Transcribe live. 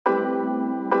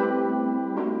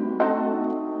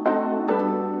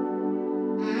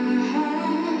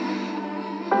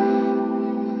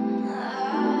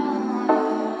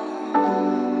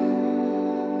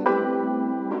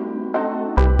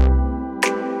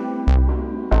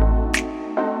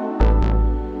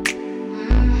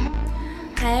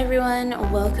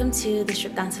everyone, welcome to the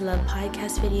Strip Down to Love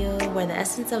podcast video where the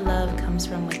essence of love comes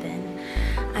from within.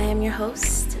 I am your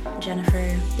host,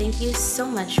 Jennifer. Thank you so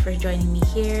much for joining me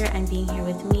here and being here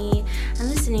with me and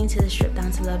listening to the Strip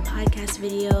Down to Love podcast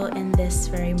video in this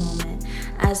very moment.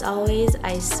 As always,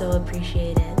 I so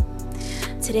appreciate it.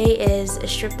 Today is a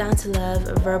Strip Down to Love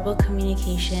verbal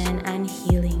communication and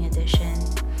healing edition.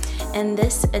 In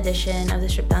this edition of the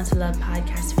Strip Down to Love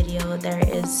podcast video, there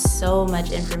is so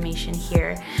much information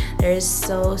here. There is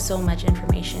so much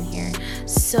information here.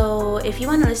 So if you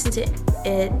want to listen to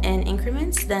it in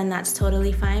increments, then that's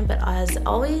totally fine. But as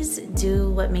always, do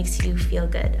what makes you feel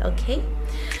good, okay?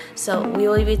 So we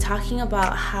will be talking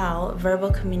about how verbal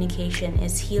communication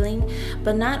is healing,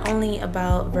 but not only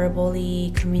about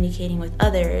verbally communicating with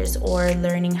others or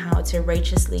learning how to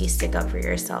righteously stick up for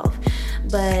yourself,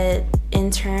 but in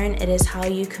turn, it is how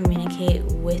you communicate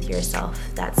with yourself.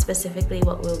 That's specifically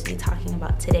what we'll be talking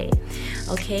about today,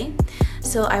 okay?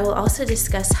 So I will also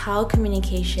discuss how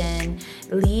communication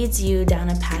leads you down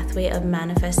a pathway of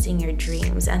manifesting your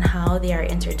dreams and how they are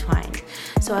intertwined.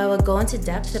 So I will go into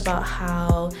depth about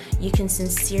how you can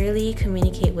sincerely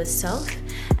communicate with self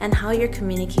and how your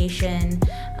communication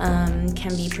can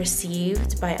be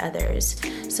perceived by others.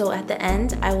 So at the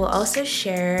end, I will also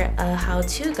share a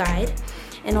how-to guide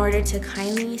in order to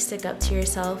kindly stick up to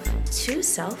yourself, to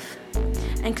self,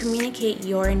 and communicate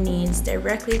your needs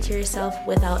directly to yourself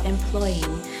without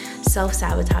employing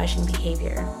self-sabotaging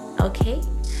behavior, okay?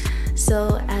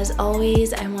 So as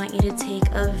always, I want you to take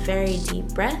a very deep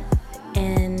breath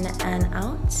in and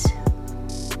out.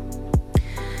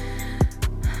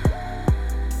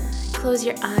 Close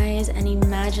your eyes and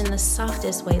imagine the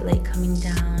softest white light coming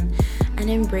down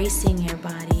and embracing your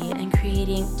body and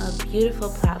creating a beautiful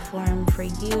platform for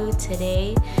you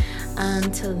today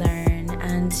to learn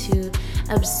and to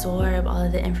absorb all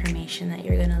of the information that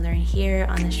you're going to learn here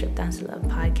on the Strip Down to Love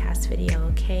podcast video,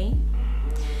 okay?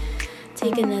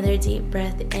 Take another deep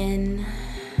breath in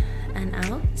and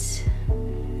out.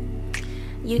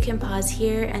 You can pause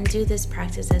here and do this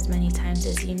practice as many times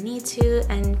as you need to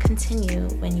and continue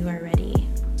when you are ready.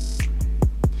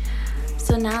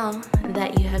 So now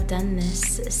that you have done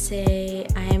this, say,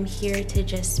 I am here to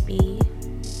just be.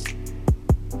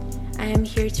 I am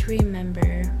here to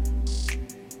remember.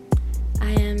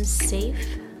 I am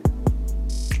safe.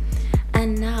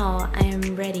 And now I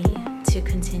am ready to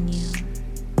continue.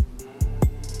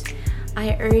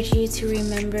 I urge you to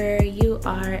remember you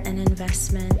are an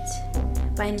investment.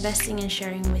 By investing and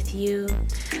sharing with you,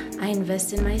 I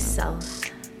invest in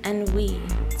myself, and we,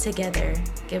 together,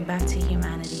 give back to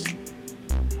humanity.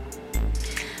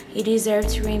 You deserve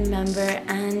to remember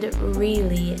and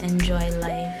really enjoy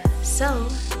life. So,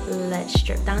 let's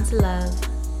strip down to love.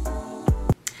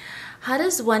 How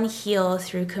does one heal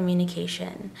through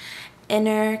communication?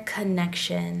 Inner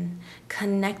connection,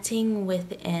 connecting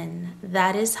within.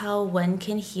 That is how one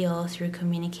can heal through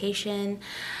communication,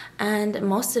 and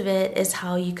most of it is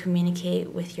how you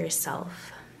communicate with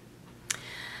yourself.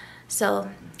 So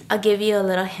I'll give you a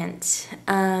little hint.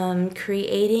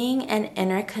 Creating an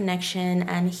inner connection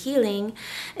and healing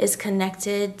is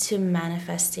connected to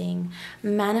manifesting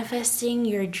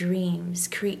your dreams.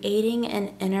 Creating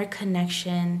an inner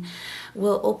connection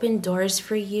will open doors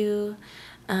for you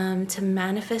to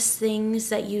manifest things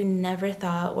that you never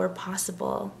thought were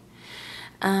possible.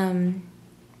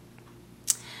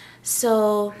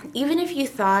 So even if you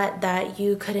thought that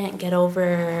you couldn't get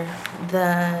over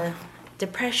the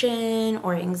depression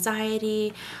or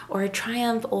anxiety or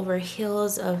triumph over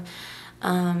hills of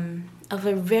a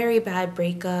very bad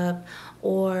breakup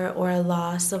or a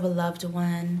loss of a loved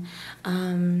one,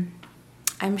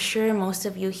 I'm sure most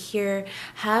of you here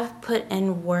have put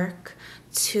in work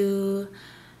to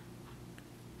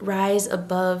rise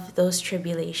above those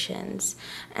tribulations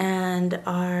and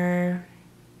I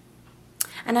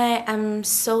am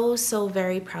so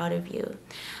very proud of you.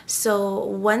 So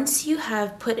once you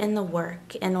have put in the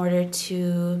work in order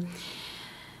to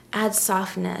add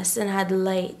softness and add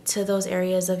light to those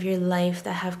areas of your life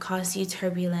that have caused you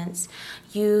turbulence,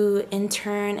 you in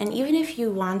turn, and even if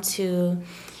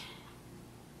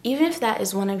that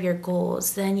is one of your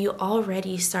goals, then you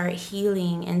already start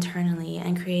healing internally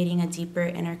and creating a deeper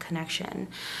inner connection.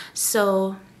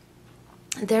 So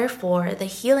therefore, the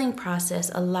healing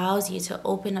process allows you to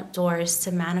open up doors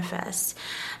to manifest.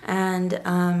 And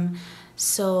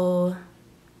so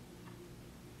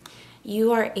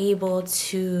you are able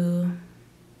to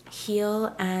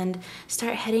heal and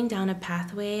start heading down a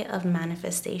pathway of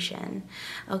manifestation.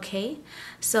 Okay?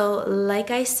 So like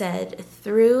I said,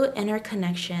 through inner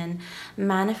connection,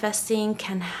 manifesting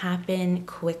can happen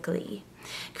quickly.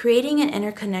 Creating an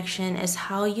inner connection is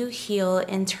how you heal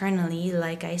internally,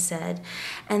 like I said,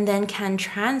 and then can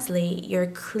translate your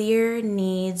clear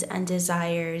needs and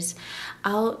desires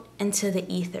out into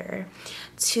the ether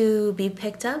to be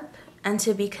picked up and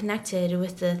to be connected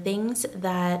with the things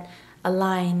that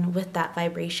align with that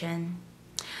vibration.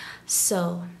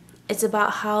 So, it's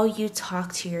about how you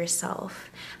talk to yourself,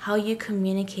 how you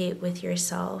communicate with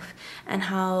yourself, and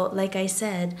how, like I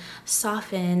said,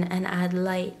 soften and add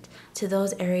light to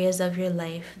those areas of your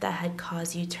life that had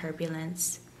caused you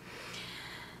turbulence.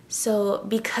 So,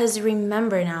 because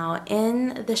remember now,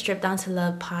 in the Strip Down to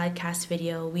Love podcast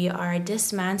video, we are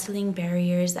dismantling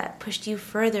barriers that pushed you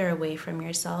further away from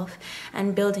yourself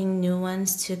and building new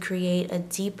ones to create a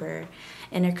deeper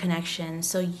inner connection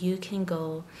so you can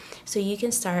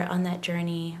start on that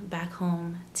journey back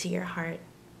home to your heart.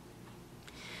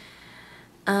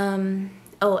 And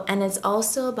it's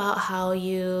also about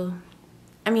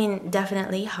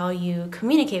definitely how you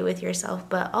communicate with yourself,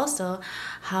 but also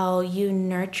how you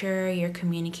nurture your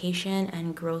communication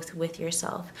and growth with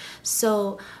yourself.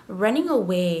 So running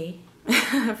away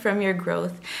from your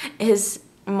growth is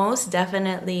most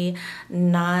definitely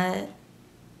not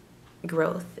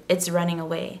growth. It's running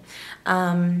away.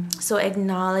 So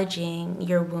acknowledging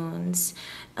your wounds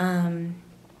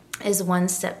is one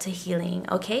step to healing,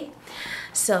 okay?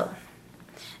 So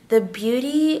the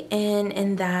beauty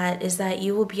in that is that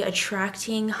you will be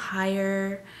attracting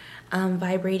higher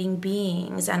vibrating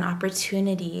beings and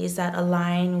opportunities that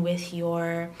align with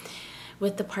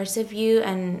the parts of you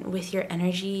and with your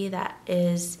energy that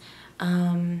is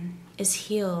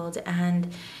healed.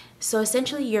 And so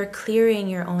essentially you're clearing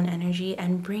your own energy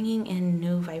and bringing in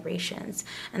new vibrations.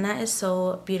 And that is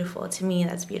so beautiful. To me,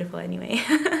 that's beautiful anyway.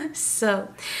 So,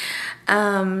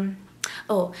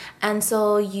 and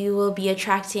so you will be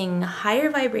attracting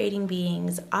higher vibrating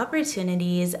beings,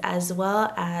 opportunities, as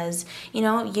well as,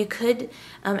 you could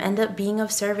end up being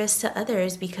of service to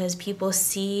others because people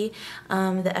see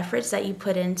the efforts that you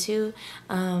put into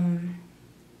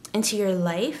your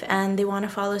life and they want to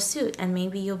follow suit, and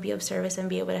maybe you'll be of service and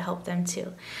be able to help them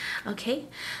too. Okay,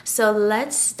 so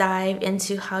let's dive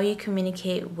into how you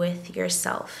communicate with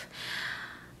yourself.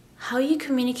 How you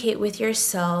communicate with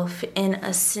yourself in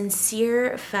a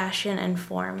sincere fashion and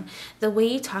form. The way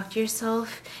you talk to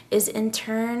yourself is in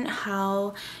turn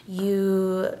how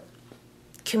you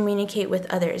communicate with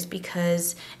others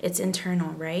because it's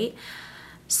internal, right?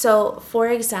 So, for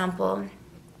example,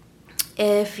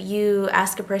 if you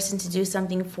ask a person to do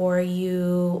something for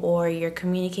you or you're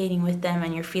communicating with them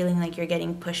and you're feeling like you're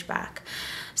getting pushback.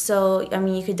 So,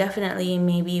 you could definitely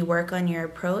maybe work on your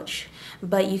approach,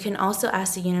 but you can also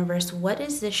ask the universe, what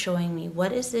is this showing me?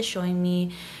 What is this showing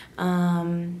me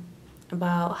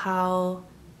about how,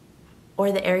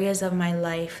 or the areas of my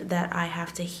life that I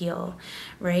have to heal,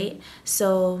 right?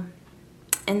 So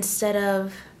instead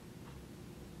of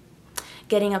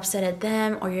getting upset at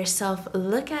them or yourself,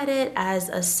 look at it as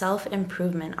a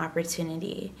self-improvement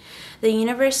opportunity. The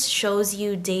universe shows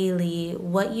you daily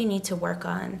what you need to work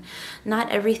on. Not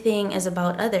everything is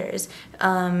about others.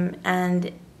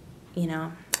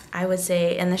 I would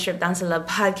say in the Strip Down to Love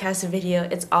podcast video,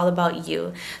 it's all about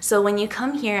you. So when you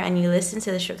come here and you listen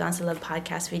to the Strip Down to Love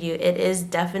podcast video, it is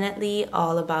definitely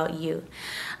all about you.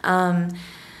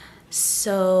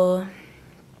 So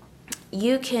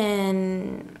you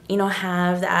can,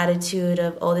 have the attitude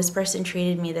of, oh, this person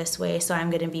treated me this way, so I'm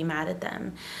going to be mad at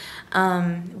them.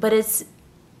 But it's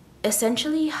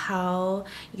essentially how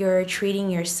you're treating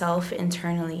yourself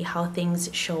internally, how things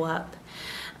show up.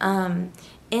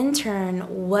 In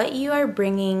turn, what you are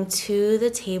bringing to the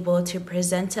table to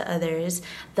present to others,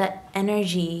 the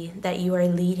energy that you are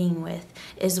leading with,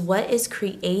 is what is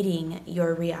creating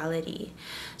your reality.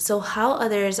 So how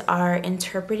others are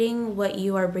interpreting what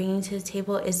you are bringing to the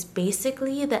table is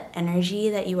basically the energy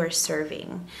that you are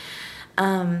serving.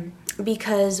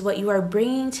 Because what you are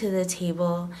bringing to the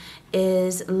table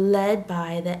is led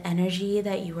by the energy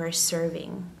that you are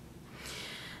serving.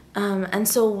 And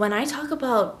so when I talk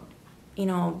about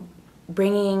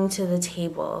bringing to the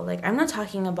table, I'm not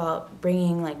talking about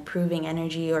bringing proving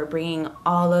energy or bringing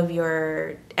all of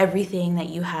your everything that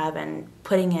you have and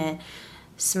putting it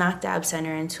smack dab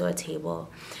center into a table.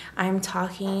 I'm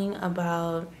talking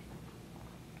about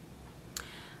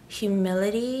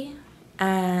humility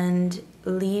and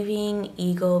leaving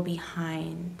ego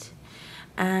behind.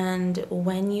 And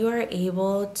when you are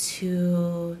able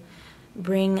to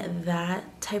bring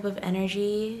that type of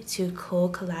energy to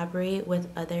co-collaborate with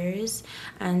others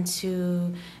and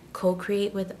to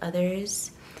co-create with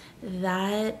others,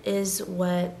 that is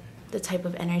what the type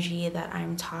of energy that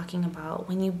I'm talking about.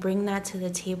 When you bring that to the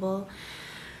table,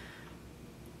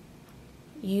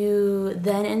 You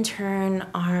then in turn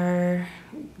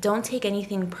don't take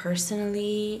anything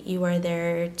personally. You are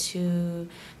there to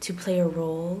play a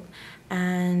role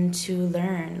and to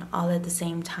learn all at the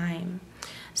same time.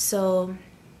 So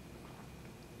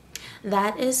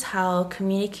that is how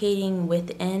communicating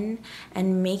within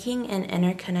and making an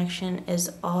inner connection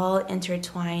is all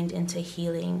intertwined into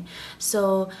healing.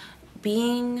 So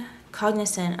being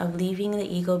cognizant of leaving the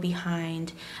ego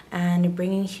behind and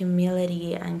bringing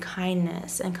humility and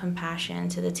kindness and compassion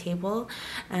to the table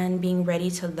and being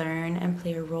ready to learn and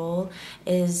play a role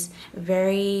is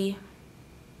very,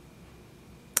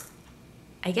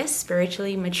 I guess,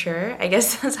 spiritually mature. I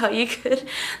guess that's how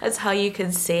you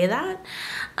could say that.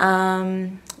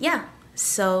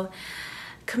 So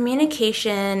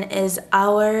communication is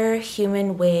our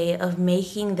human way of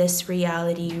making this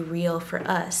reality real for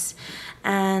us,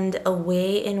 and a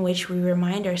way in which we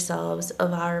remind ourselves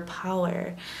of our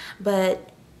power.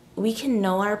 But we can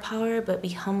know our power, but be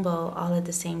humble all at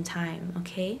the same time,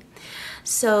 okay?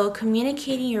 So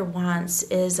communicating your wants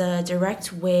is a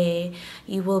direct way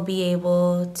you will be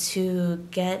able to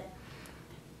get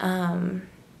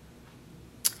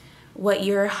what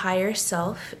your higher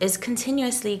self is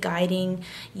continuously guiding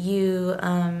you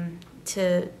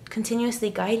through,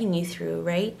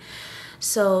 right?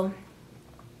 So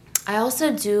I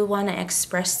also do want to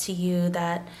express to you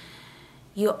that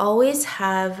you always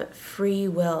have free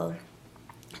will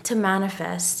to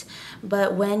manifest,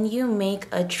 but when you make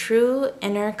a true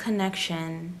inner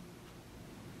connection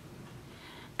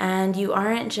and you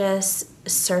aren't just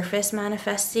surface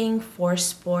manifesting for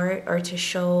sport or to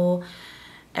show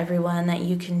everyone that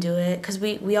you can do it, because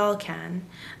we all can,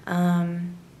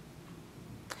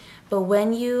 but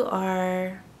when you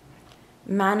are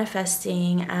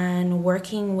manifesting and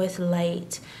working with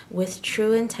light, with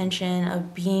true intention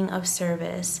of being of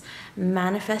service,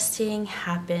 manifesting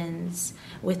happens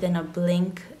within a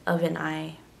blink of an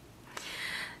eye.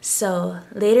 So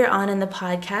later on in the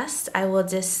podcast, I will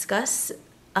discuss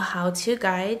a how-to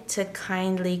guide to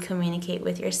kindly communicate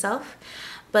with yourself,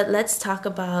 but let's talk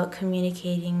about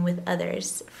communicating with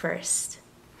others first.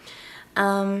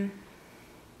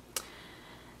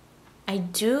 I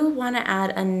do want to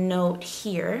add a note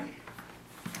here.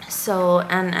 So,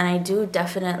 and I do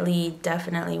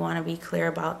definitely want to be clear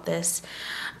about this.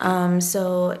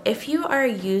 So if you are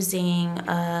using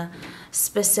a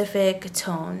specific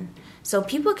tone, so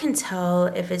people can tell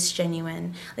if it's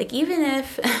genuine. Like even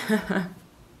if,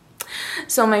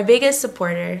 so my biggest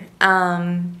supporter,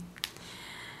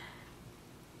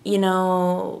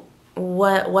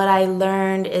 what I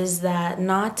learned is that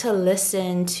not to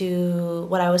listen to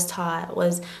what I was taught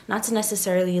was not to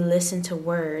necessarily listen to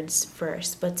words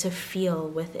first, but to feel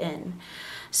within.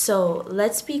 So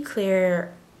let's be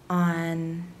clear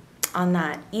on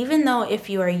that. Even though if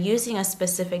you are using a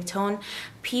specific tone,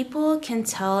 people can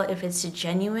tell if it's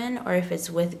genuine or if it's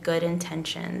with good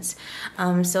intentions.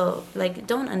 So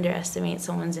don't underestimate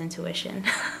someone's intuition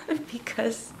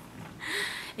because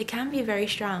it can be very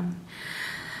strong.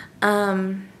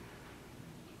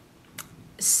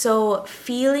 So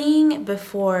feeling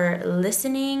before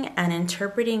listening and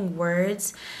interpreting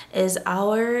words is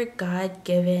our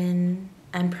God-given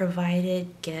and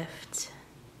provided gift.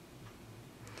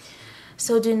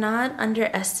 So do not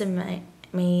underestimate,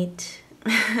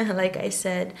 like I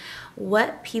said,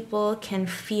 what people can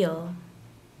feel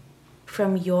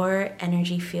from your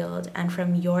energy field and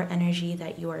from your energy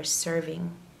that you are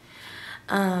serving.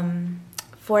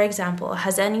 For example,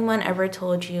 has anyone ever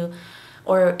told you,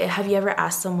 or have you ever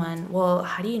asked someone, well,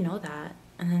 how do you know that?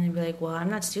 And then they'd be like, well, I'm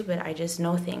not stupid. I just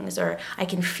know things, or I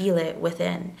can feel it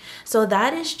within. So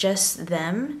that is just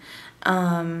them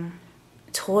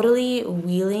totally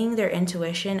wheeling their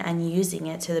intuition and using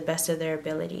it to the best of their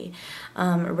ability,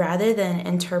 rather than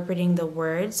interpreting the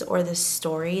words or the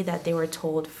story that they were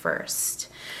told first.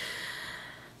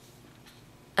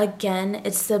 Again,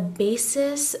 it's the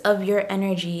basis of your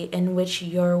energy in which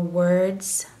your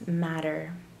words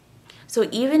matter. So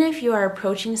even if you are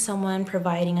approaching someone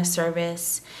providing a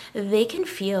service, they can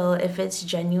feel if it's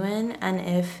genuine and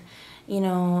if,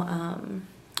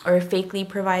 or fakely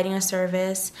providing a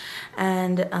service.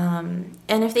 And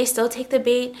if they still take the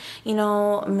bait,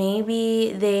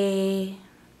 maybe they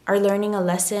are learning a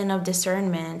lesson of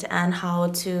discernment and how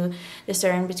to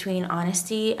discern between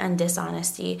honesty and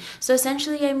dishonesty. So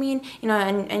essentially,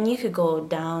 and you could go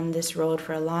down this road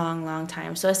for a long, long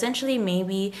time. So essentially,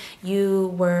 maybe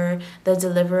you were the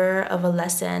deliverer of a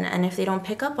lesson, and if they don't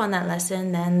pick up on that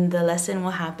lesson, then the lesson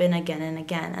will happen again and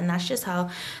again. And that's just how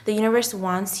the universe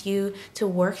wants you to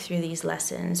work through these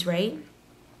lessons, right?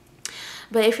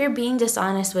 But if you're being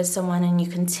dishonest with someone and you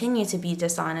continue to be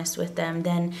dishonest with them,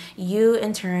 then you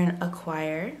in turn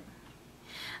acquire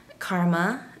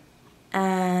karma.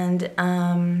 And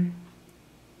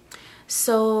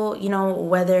so,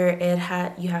 whether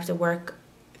you have to work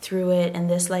through it in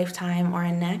this lifetime or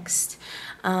in next,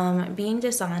 being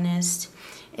dishonest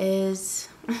is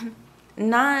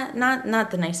not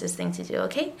the nicest thing to do,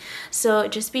 okay? So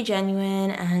just be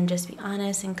genuine and just be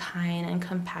honest and kind and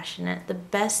compassionate the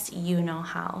best you know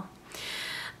how.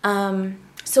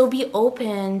 So be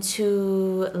open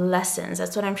to lessons.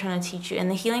 That's what I'm trying to teach you. In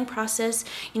the healing process,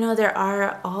 there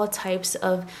are all types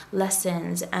of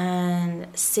lessons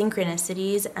and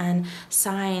synchronicities and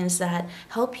signs that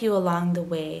help you along the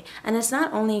way. And it's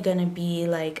not only going to be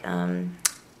like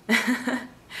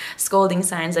scolding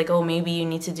signs like, oh, maybe you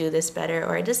need to do this better,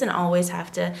 or it doesn't always have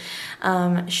to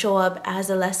show up as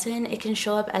a lesson. It can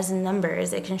show up as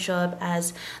numbers. It can show up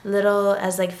as little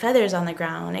as like feathers on the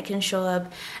ground. It can show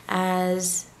up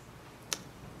as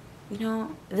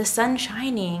the sun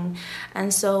shining.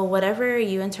 And so whatever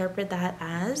you interpret that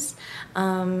as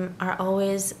are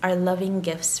loving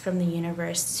gifts from the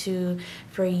universe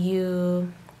for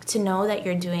you to know that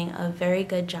you're doing a very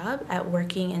good job at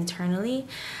working internally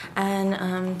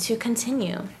and to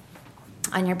continue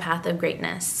on your path of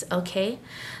greatness, okay?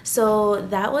 So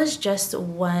that was just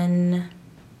one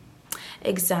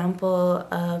example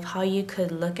of how you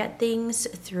could look at things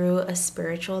through a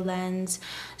spiritual lens.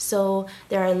 So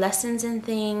there are lessons in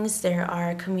things, there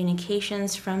are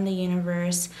communications from the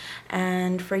universe,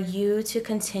 and for you to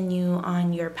continue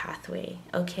on your pathway,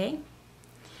 okay?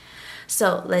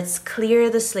 So let's clear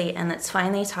the slate and let's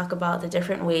finally talk about the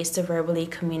different ways to verbally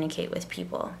communicate with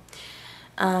people.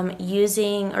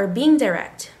 Using or being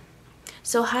direct.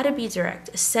 So how to be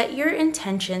direct? Set your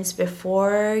intentions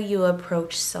before you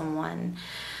approach someone.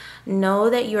 Know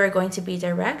that you are going to be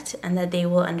direct and that they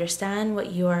will understand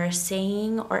what you are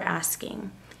saying or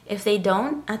asking. If they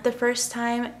don't at the first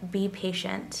time, be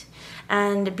patient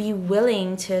and be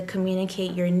willing to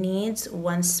communicate your needs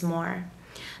once more.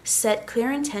 Set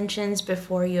clear intentions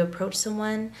before you approach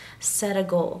someone. Set a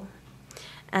goal.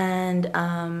 And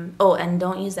and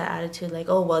don't use that attitude like,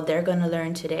 oh, well, they're gonna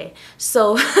learn today.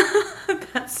 So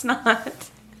that's not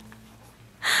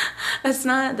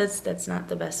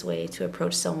the best way to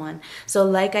approach someone. So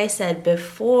like I said,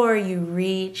 before you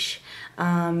reach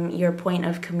your point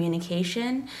of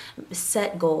communication,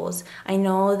 set goals. I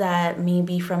know that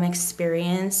maybe from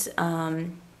experience,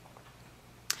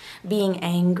 being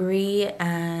angry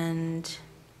and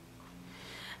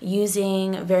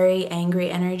using very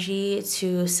angry energy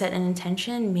to set an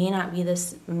intention may not be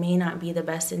the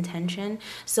best intention.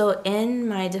 So in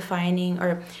my defining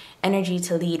or energy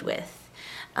to lead with,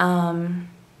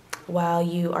 while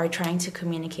you are trying to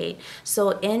communicate.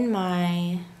 So in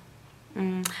my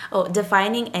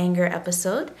defining anger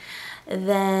episode,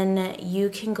 then you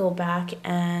can go back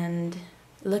and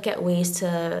look at ways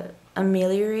to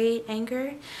ameliorate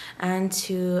anger and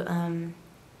to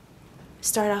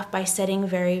start off by setting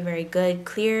very, very good,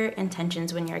 clear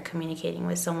intentions when you're communicating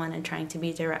with someone and trying to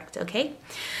be direct, okay?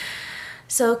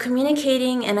 So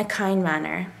communicating in a kind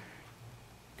manner.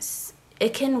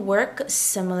 It can work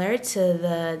similar to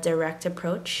the direct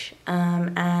approach,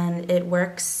 and it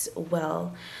works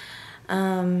well.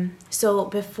 So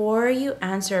before you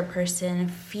answer a person,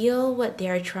 feel what they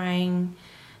are trying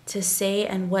to say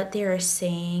and what they are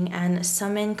saying, and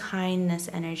summon kindness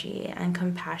energy and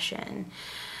compassion.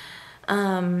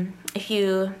 If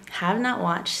you have not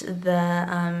watched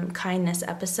the kindness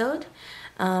episode,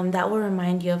 that will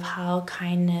remind you of how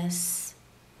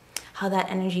that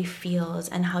energy feels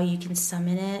and how you can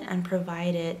summon it and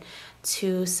provide it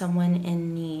to someone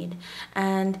in need.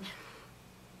 And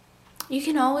you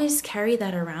can always carry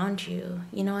that around you.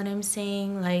 You know what I'm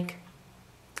saying? Like,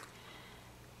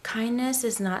 kindness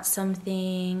is not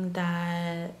something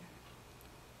that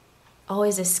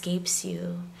always escapes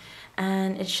you.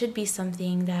 And it should be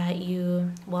something that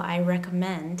I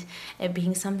recommend it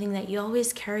being something that you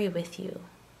always carry with you.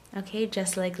 Okay,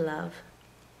 just like love.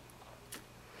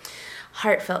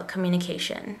 Heartfelt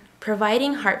communication.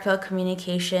 Providing heartfelt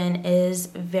communication is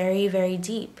very, very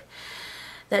deep.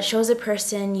 That shows a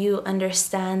person you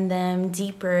understand them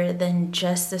deeper than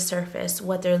just the surface,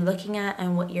 what they're looking at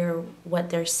and what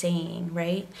they're saying,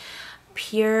 right?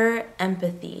 Pure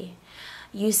empathy.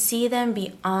 You see them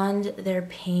beyond their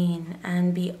pain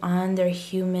and beyond their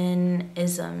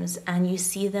humanisms, and you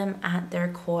see them at their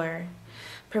core.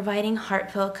 Providing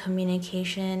heartfelt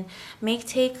communication may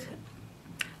take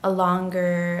a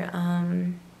longer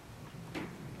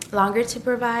to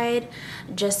provide,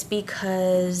 just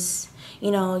because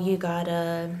you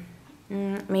gotta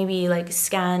maybe like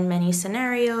scan many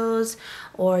scenarios,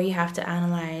 or you have to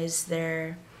analyze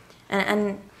their,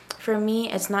 and for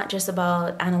me, it's not just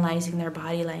about analyzing their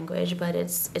body language, but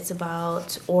it's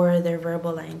about, or their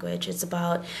verbal language. It's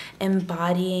about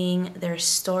embodying their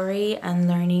story and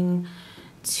learning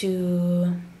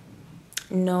to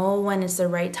know when it's the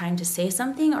right time to say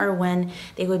something, or when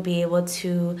they would be able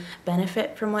to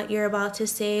benefit from what you're about to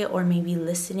say, or maybe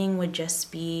listening would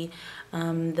just be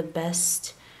the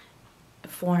best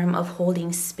form of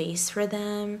holding space for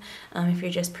them, if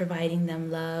you're just providing them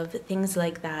love, things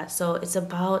like that. So it's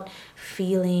about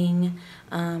feeling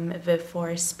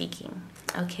before speaking,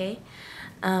 okay?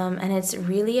 And it's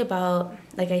really about,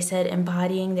 like I said,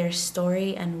 embodying their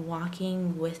story and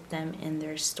walking with them in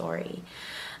their story.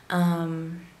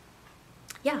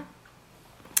 Yeah.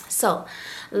 So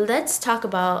let's talk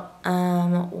about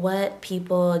what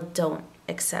people don't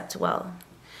accept well.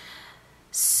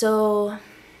 So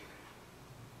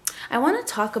I want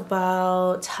to talk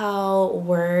about how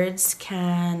words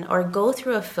can, or go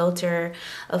through a filter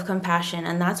of compassion.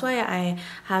 And that's why I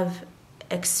have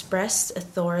expressed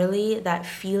thoroughly that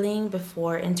feeling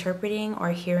before interpreting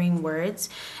or hearing words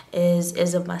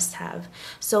is a must-have.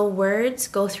 So words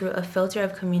go through a filter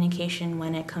of communication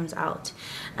when it comes out.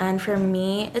 And for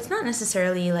me, it's not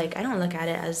necessarily like, I don't look at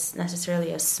it as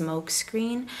necessarily a smoke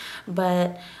screen,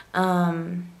 but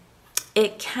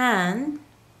it can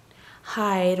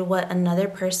hide what another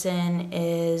person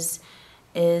is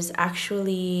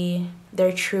actually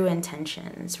their true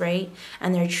intentions, right?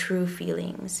 And their true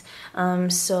feelings.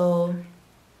 So,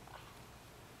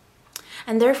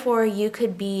 and therefore you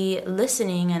could be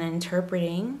listening and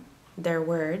interpreting their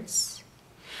words,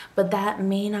 but that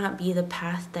may not be the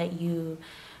path that you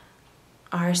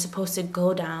are supposed to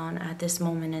go down at this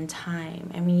moment in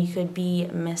time. I mean, you could be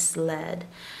misled.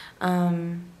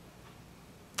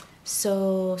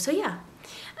 So yeah.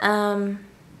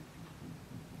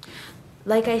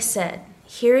 Like I said,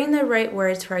 hearing the right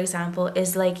words, for example,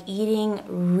 is like eating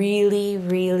really,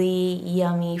 really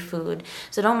yummy food.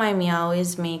 So don't mind me, I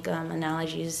always make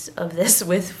analogies of this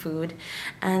with food.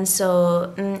 And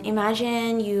so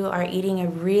imagine you are eating a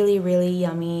really, really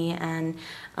yummy and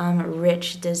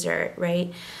rich dessert,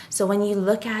 right? So when you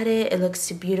look at it, it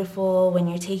looks beautiful. When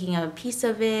you're taking a piece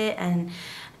of it and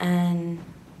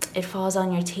it falls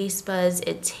on your taste buds,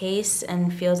 it tastes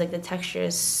and feels like the texture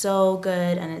is so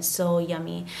good and it's so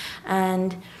yummy.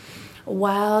 And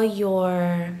while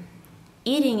you're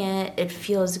eating it, it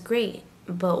feels great.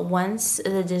 But once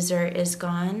the dessert is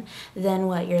gone, then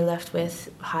what? You're left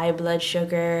with high blood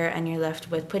sugar, and you're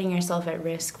left with putting yourself at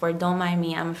risk for, don't mind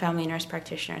me, I'm a family nurse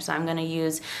practitioner, so I'm going to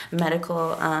use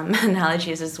medical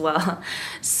analogies as well.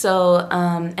 So,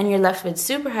 and you're left with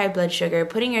super high blood sugar,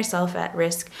 putting yourself at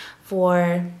risk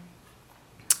for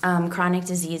chronic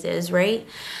diseases, right?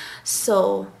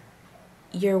 So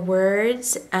your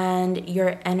words and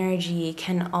your energy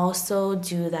can also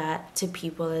do that to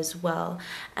people as well.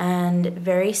 And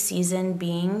very seasoned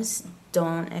beings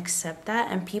don't accept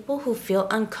that. And people who feel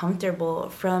uncomfortable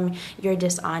from your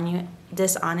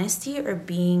dishonesty or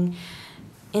being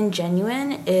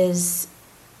ingenuine is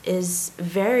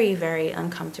very, very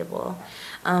uncomfortable.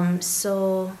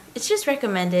 So it's just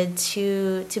recommended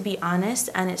to be honest,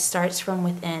 and it starts from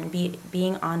within,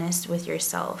 being honest with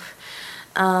yourself.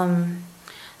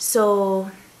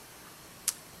 So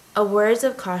a words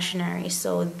of cautionary.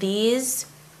 So these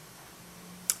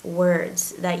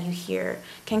words that you hear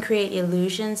can create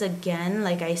illusions again,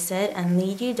 like I said, and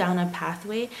lead you down a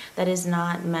pathway that is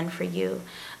not meant for you.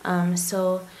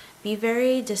 So be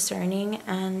very discerning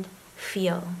and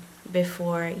feel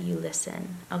before you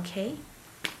listen, okay?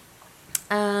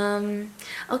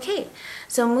 Okay,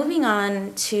 so moving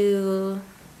on to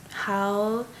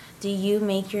how do you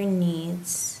make your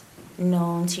needs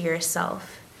known to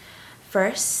yourself?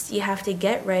 First, you have to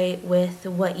get right with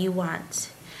what you want.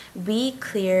 Be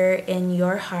clear in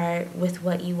your heart with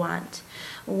what you want.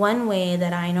 One way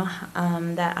that I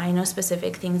know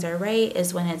specific things are right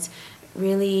is when it's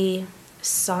really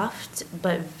soft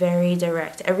but very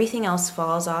direct. Everything else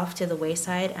falls off to the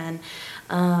wayside, and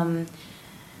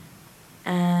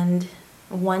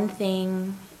one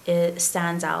thing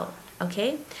stands out.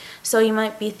 Okay, so you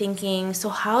might be thinking, so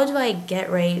how do I get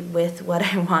right with what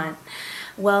I want?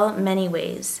 Well, many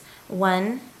ways.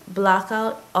 One, block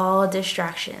out all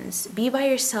distractions. Be by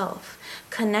yourself.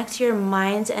 Connect your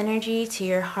mind's energy to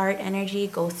your heart energy.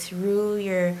 Go through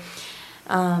your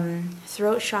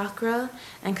throat chakra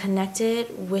and connect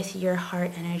it with your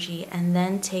heart energy, and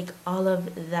then take all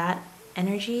of that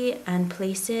energy and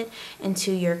place it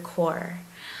into your core.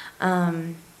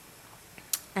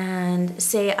 And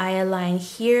say, I align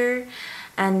here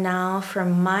and now for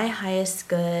my highest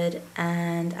good,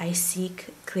 and I seek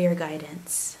clear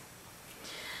guidance.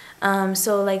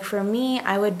 So like for me,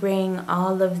 I would bring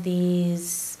all of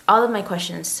my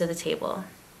questions to the table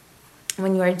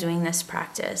when you are doing this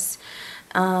practice.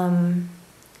 And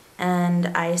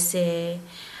I say,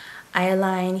 I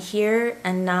align here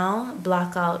and now,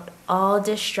 block out all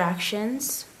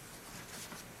distractions.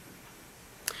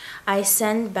 I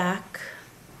send back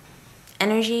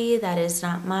energy that is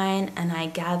not mine, and I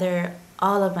gather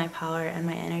all of my power and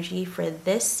my energy for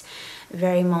this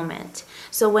very moment.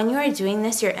 So when you are doing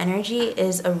this, your energy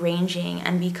is arranging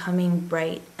and becoming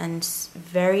bright and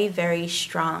very, very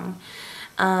strong.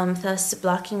 Thus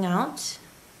blocking out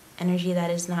energy that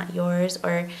is not yours,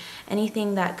 or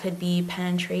anything that could be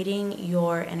penetrating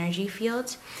your energy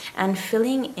field, and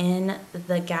filling in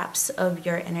the gaps of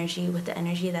your energy with the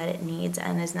energy that it needs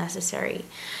and is necessary.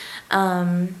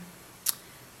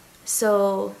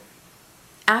 So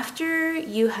after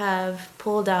you have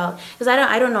pulled out, because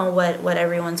I don't know what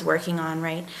everyone's working on,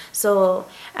 right? So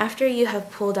after you have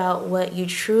pulled out what you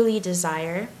truly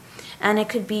desire, and it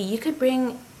could be, you could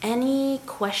bring any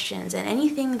questions and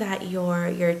anything that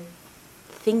you're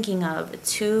thinking of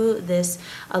to this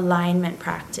alignment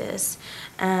practice.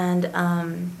 And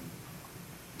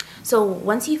so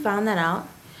once you found that out,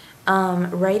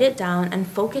 write it down and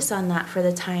focus on that for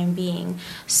the time being.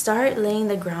 Start laying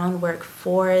the groundwork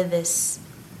for this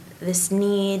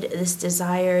need, this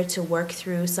desire to work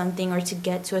through something or to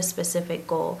get to a specific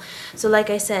goal. So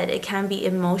like I said, it can be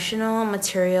emotional,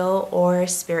 material, or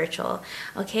spiritual,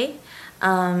 okay?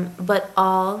 But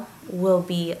all will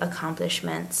be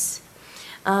accomplishments.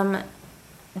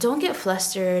 Don't get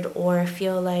flustered or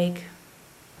feel like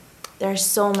there's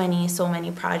so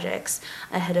many projects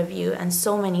ahead of you and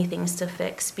so many things to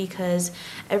fix, because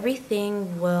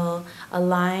everything will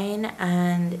align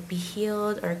and be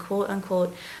healed, or quote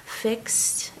unquote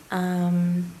fixed,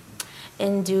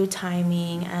 in due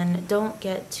timing. And don't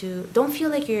feel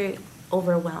like you're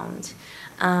overwhelmed,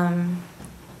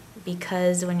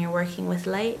 because when you're working with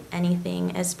light,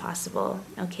 anything is possible,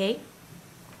 okay?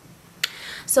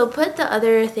 So put the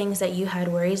other things that you had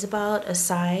worries about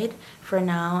aside for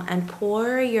now, and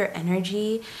pour your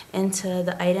energy into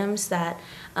the items that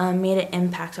made an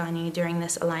impact on you during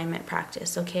this alignment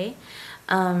practice, okay?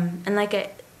 And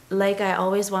like I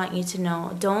always want you to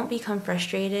know, don't become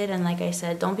frustrated, and like I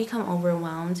said, don't become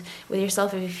overwhelmed with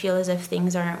yourself if you feel as if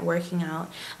things aren't working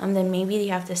out. Then maybe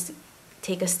you have to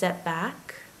take a step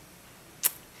back.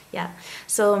 Yeah,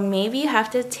 so maybe you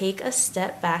have to take a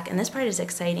step back, and this part is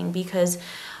exciting because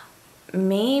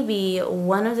maybe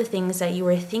one of the things that you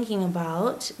were thinking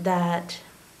about that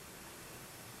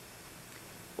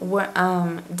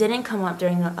didn't come up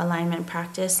during the alignment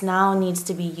practice now needs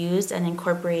to be used and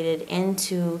incorporated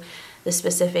into the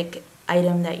specific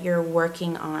item that you're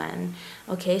working on.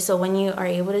 Okay, so when you are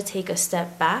able to take a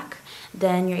step back,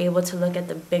 then you're able to look at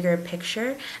the bigger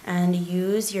picture and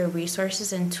use your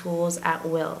resources and tools at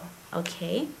will.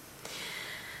 Okay?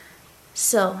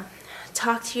 So,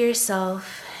 talk to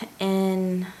yourself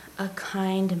in a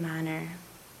kind manner.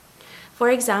 For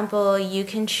example, you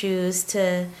can choose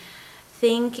to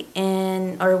think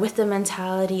in or with the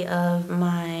mentality of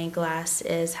my glass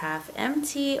is half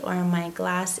empty or my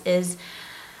glass is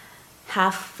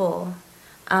half full.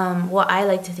 Well, I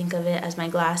like to think of it as my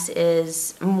glass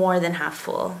is more than half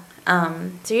full.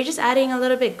 So you're just adding a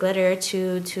little bit glitter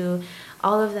to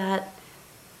all of that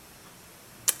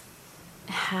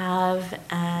have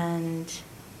and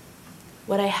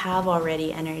what I have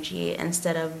already energy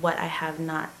instead of what I have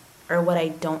not, or what I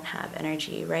don't have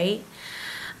energy, right?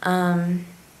 And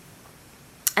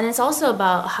it's also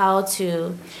about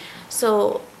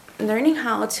learning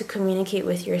how to communicate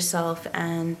with yourself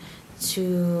and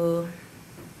to,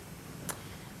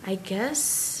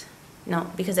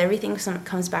 because everything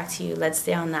comes back to you. Let's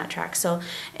stay on that track. So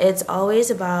it's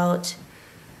always about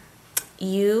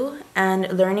you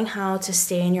and learning how to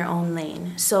stay in your own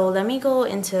lane. So let me go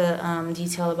into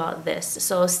detail about this.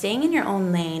 So staying in your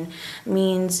own lane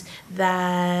means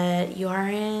that you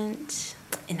aren't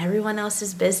in everyone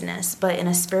else's business, but in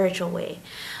a spiritual way.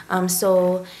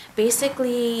 So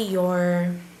basically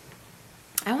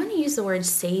I want to use the word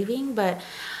saving, but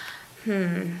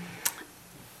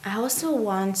I also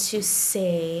want to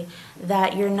say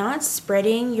that you're not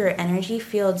spreading your energy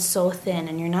field so thin,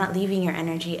 and you're not leaving your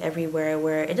energy everywhere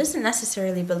where it doesn't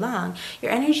necessarily belong.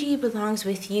 Your energy belongs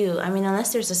with you. I mean,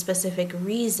 unless there's a specific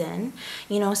reason,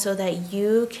 so that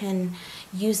you can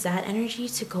use that energy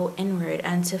to go inward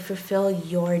and to fulfill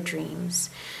your dreams.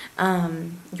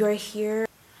 You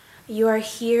are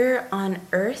here on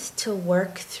earth to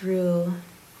work through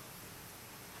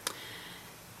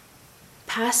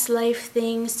past life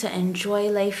things, to enjoy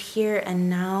life here and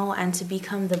now, and to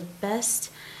become the best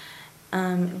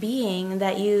being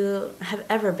that you have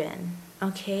ever been.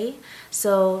 Okay?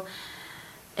 So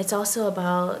it's also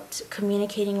about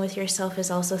communicating with yourself,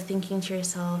 is also thinking to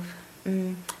yourself,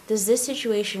 does this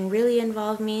situation really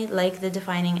involve me, like the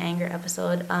defining anger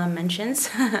episode mentions?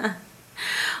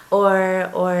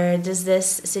 or does this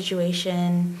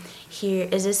situation here,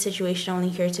 is this situation only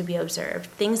here to be observed?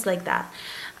 Things like that.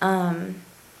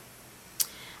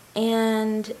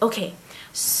 And okay,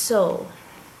 so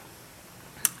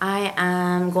I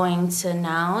am going to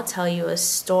now tell you a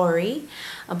story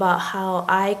about how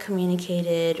I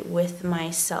communicated with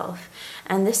myself.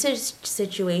 And this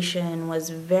situation was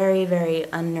very, very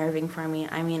unnerving for me.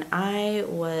 I mean, I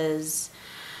was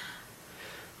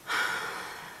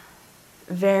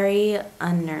very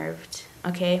unnerved,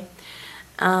 okay?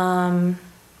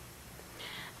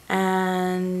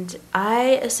 And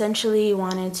I essentially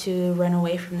wanted to run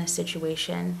away from this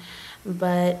situation,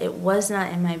 but it was not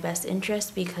in my best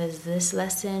interest, because this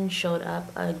lesson showed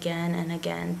up again and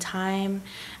again, time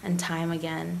and time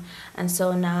again. And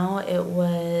so now it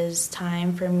was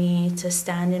time for me to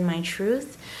stand in my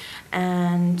truth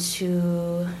and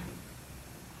to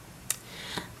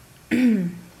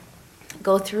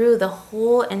go through the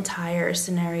whole entire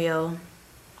scenario.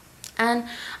 And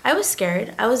I was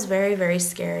scared. I was very, very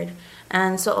scared.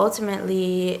 And so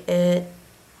ultimately, the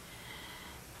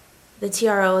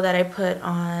TRO that I put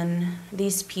on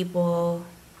these people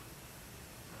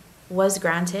was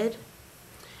granted.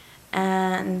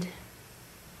 And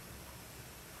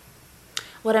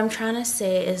what I'm trying to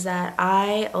say is that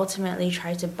I ultimately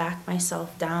tried to back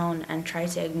myself down and try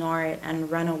to ignore it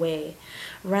and run away.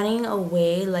 Running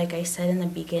away, like I said in the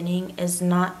beginning, is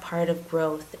not part of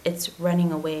growth. It's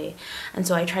running away. And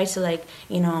so I tried to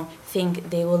think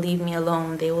they will leave me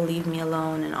alone, they will leave me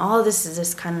alone. And all of this is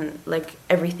just kind of like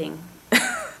everything.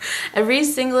 Every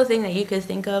single thing that you could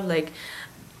think of, like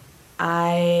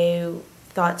I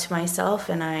thought to myself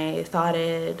and I thought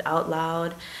it out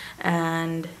loud,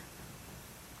 and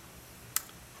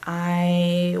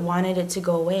I wanted it to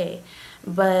go away.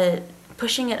 But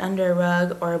pushing it under a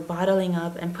rug or bottling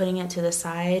up and putting it to the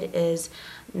side is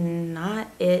not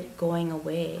it going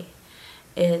away.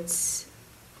 It's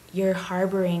you're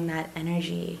harboring that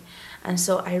energy. And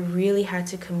so I really had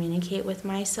to communicate with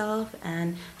myself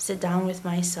and sit down with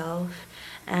myself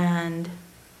and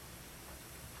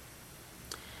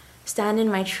stand in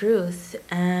my truth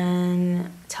and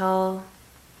tell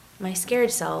my scared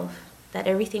self that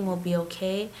everything will be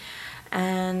okay,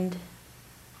 and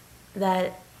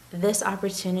that this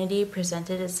opportunity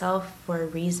presented itself for a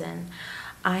reason.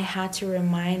 I had to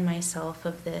remind myself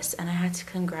of this, and I had to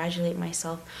congratulate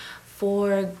myself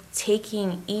for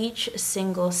taking each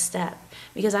single step,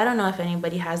 because I don't know if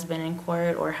anybody has been in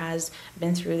court or has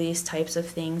been through these types of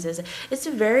things. It's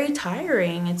very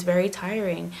tiring. It's very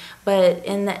tiring, but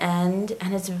in the end,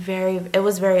 and it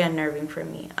was very unnerving for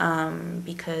me,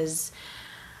 because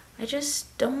I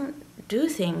just don't do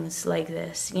things like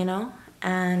this,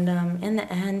 And in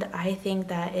the end, I think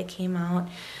that it came out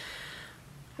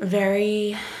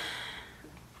very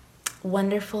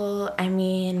wonderful. I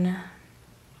mean,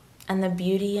 and the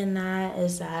beauty in that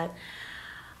is that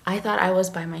I thought I was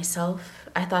by myself.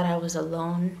 I thought I was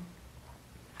alone.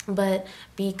 But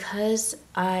because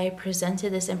I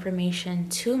presented this information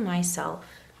to myself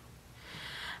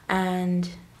and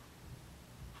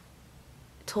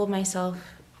told myself,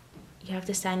 you have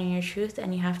to stand in your truth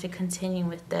and you have to continue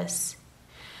with this,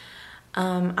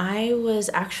 I was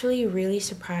actually really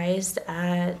surprised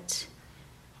at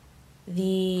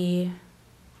the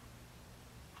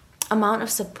amount of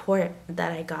support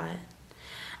that I got.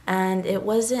 And it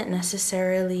wasn't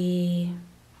necessarily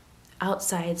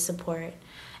outside support.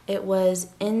 It was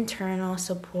internal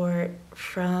support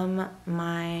from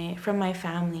my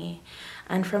family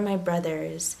and from my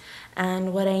brothers.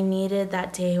 And what I needed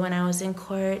that day when I was in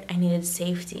court, I needed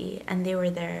safety, and they were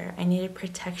there. I needed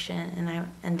protection,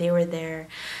 and they were there.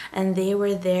 And they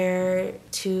were there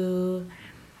to,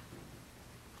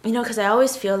 because I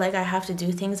always feel like I have to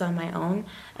do things on my own,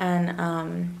 and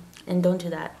don't do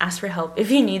that. Ask for help if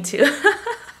you need to.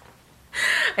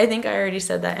 I think I already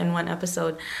said that in one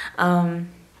episode.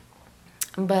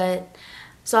 But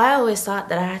so I always thought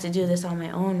that I had to do this on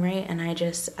my own, right? And I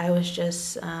just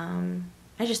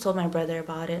told my brother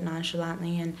about it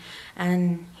nonchalantly,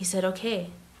 and he said, okay,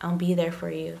 I'll be there for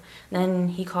you. Then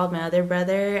he called my other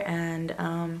brother, and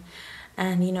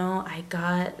I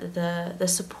got the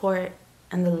support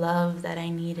and the love that I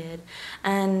needed.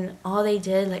 And all they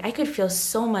did, like, I could feel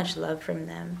so much love from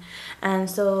them. And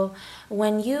so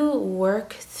when you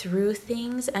work through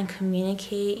things and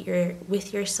communicate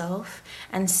with yourself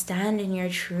and stand in your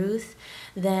truth,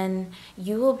 then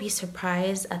you will be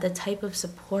surprised at the type of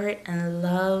support and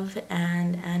love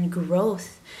and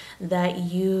growth that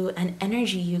and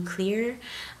energy you clear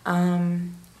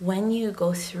when you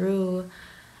go through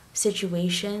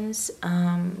situations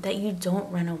that you don't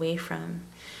run away from.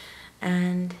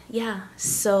 And yeah,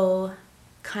 so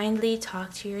kindly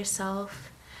talk to yourself,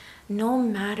 no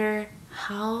matter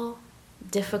how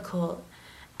difficult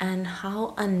and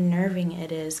how unnerving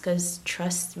it is, because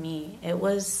trust me, it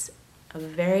was a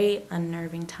very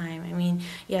unnerving time. I mean,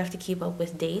 you have to keep up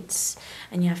with dates,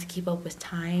 and you have to keep up with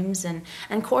times, and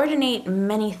coordinate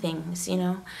many things, and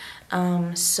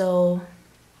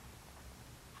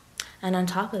on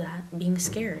top of that, being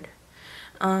scared.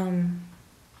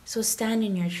 So stand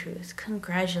in your truth,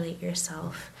 congratulate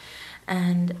yourself,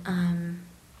 and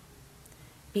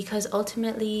because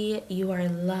ultimately you are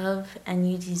loved and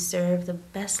you deserve the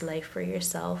best life for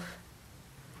yourself.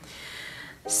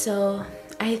 So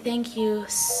I thank you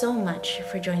so much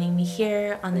for joining me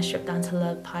here on the Stripped Down to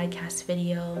Love podcast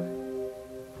video.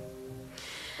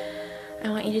 I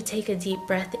want you to take a deep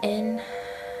breath in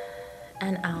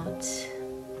and out.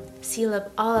 Seal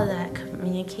up all of that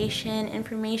communication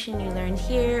information you learned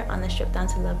here on the Stripped Down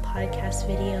to Love podcast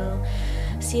video.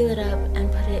 Seal it up and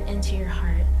put it into your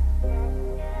heart,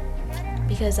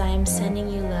 because I am sending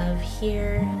you love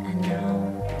here and now.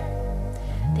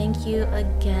 Thank you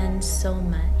again so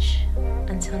much.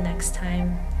 Until next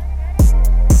time.